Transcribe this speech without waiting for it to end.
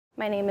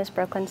My name is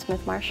Brooklyn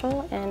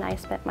Smith-Marshall, and I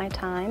spent my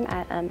time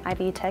at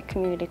Ivy Tech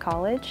Community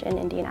College in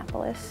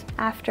Indianapolis.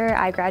 After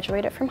I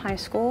graduated from high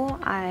school,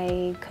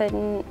 I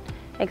couldn't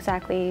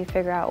exactly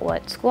figure out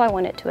what school I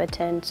wanted to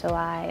attend, so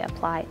I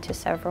applied to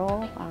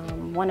several.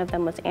 One of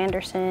them was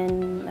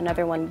Anderson,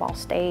 another one Ball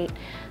State,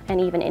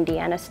 and even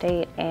Indiana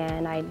State,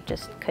 and I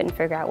just couldn't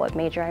figure out what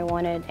major I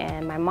wanted,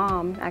 and my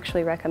mom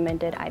actually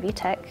recommended Ivy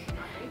Tech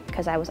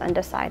because I was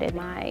undecided.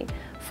 My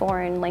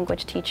foreign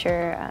language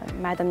teacher,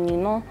 Madame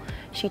Nino,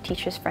 she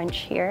teaches French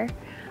here.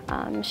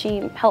 She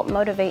helped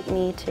motivate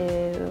me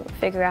to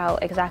figure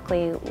out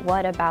exactly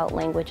what about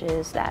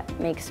languages that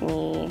makes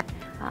me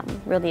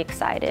really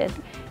excited.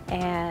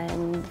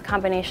 And the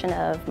combination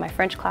of my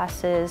French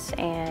classes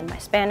and my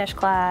Spanish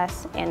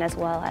class, and as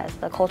well as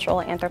the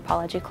cultural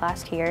anthropology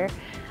class here,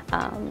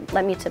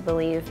 led me to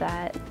believe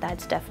that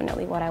that's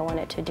definitely what I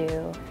wanted to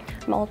do.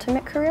 My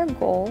ultimate career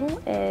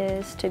goal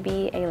is to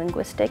be a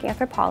linguistic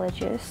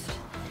anthropologist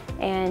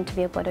and to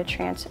be able to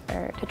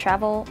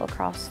travel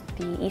across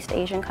the East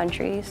Asian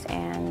countries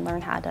and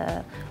learn how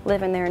to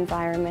live in their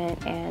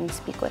environment and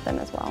speak with them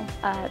as well.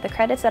 The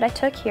credits that I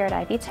took here at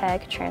Ivy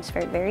Tech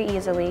transferred very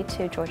easily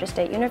to Georgia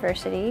State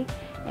University,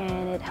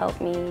 and it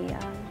helped me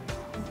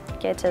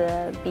get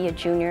to be a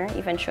junior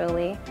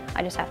eventually.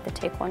 I just have to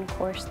take one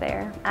course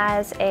there.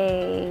 As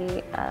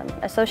a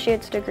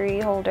associate's degree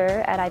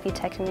holder at Ivy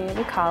Tech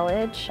Community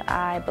College,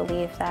 I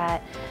believe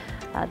that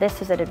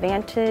this is an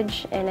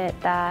advantage in it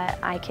that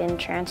I can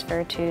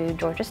transfer to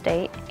Georgia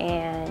State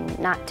and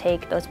not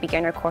take those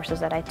beginner courses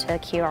that I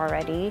took here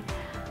already.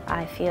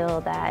 I feel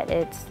that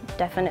it's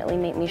definitely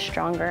made me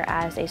stronger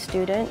as a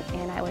student,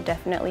 and I would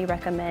definitely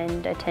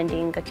recommend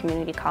attending a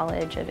community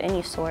college of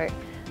any sort,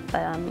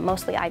 but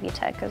mostly Ivy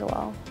Tech as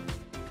well.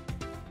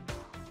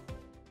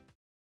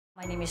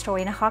 My name is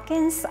Rowena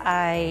Hawkins.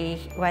 I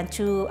went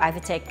to Ivy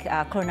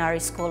Tech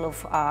Culinary School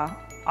of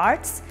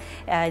Arts.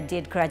 I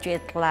did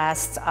graduate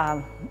last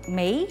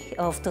May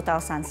of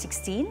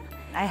 2016.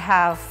 I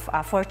have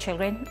 4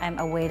 children. I'm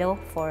a widow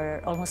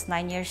for almost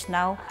 9 years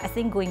now. I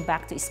think going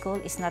back to school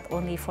is not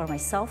only for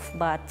myself,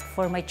 but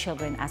for my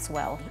children as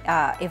well.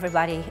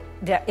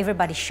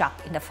 Everybody's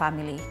shocked in the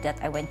family that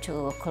I went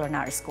to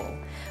culinary school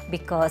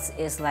because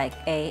it's like,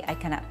 I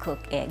cannot cook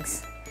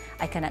eggs,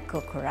 I cannot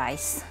cook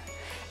rice.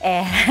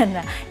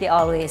 And they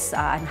always,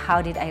 and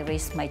how did I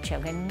raise my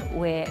children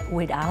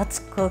without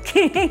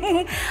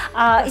cooking?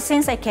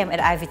 Since I came at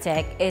Ivy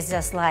Tech, it's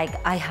just like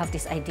I have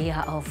this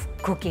idea of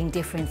cooking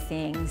different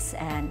things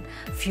and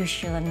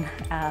fusion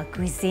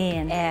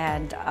cuisine,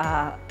 and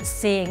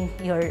seeing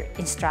your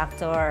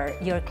instructor,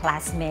 your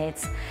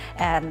classmates,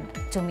 and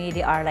to me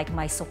they are like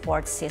my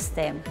support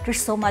system. There's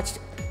so much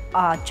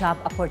job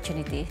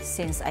opportunity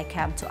since I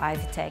came to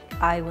Ivy Tech.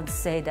 I would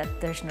say that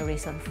there's no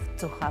reason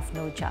to have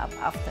no job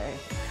after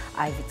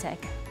Ivy Tech.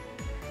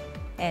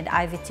 And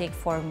Ivy Tech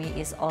for me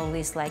is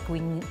always like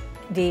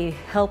they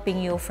helping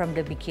you from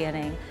the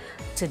beginning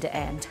to the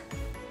end.